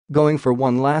Going for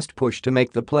one last push to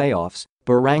make the playoffs,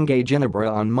 Barangay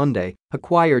Ginebra on Monday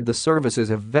acquired the services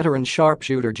of veteran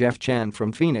sharpshooter Jeff Chan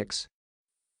from Phoenix.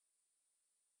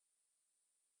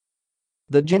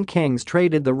 The Gin Kings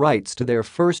traded the rights to their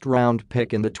first-round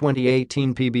pick in the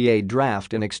 2018 PBA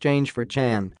draft in exchange for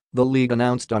Chan, the league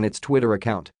announced on its Twitter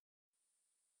account.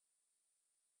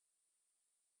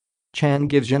 Chan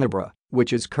gives Ginebra,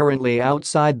 which is currently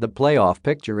outside the playoff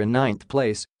picture in ninth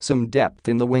place, some depth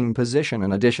in the wing position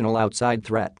and additional outside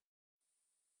threat.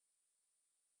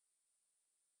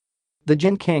 The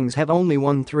Gin Kings have only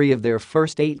won 3 of their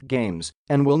first 8 games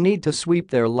and will need to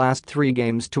sweep their last 3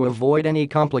 games to avoid any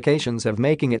complications of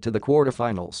making it to the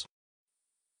quarterfinals.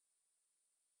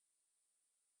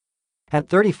 At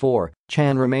 34,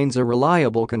 Chan remains a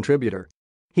reliable contributor.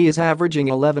 He is averaging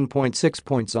 11.6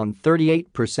 points on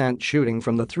 38% shooting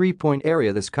from the three-point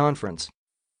area this conference.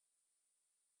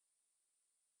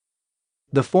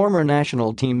 The former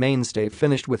national team mainstay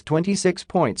finished with 26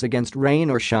 points against rain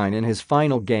or shine in his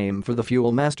final game for the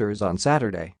Fuel Masters on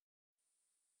Saturday.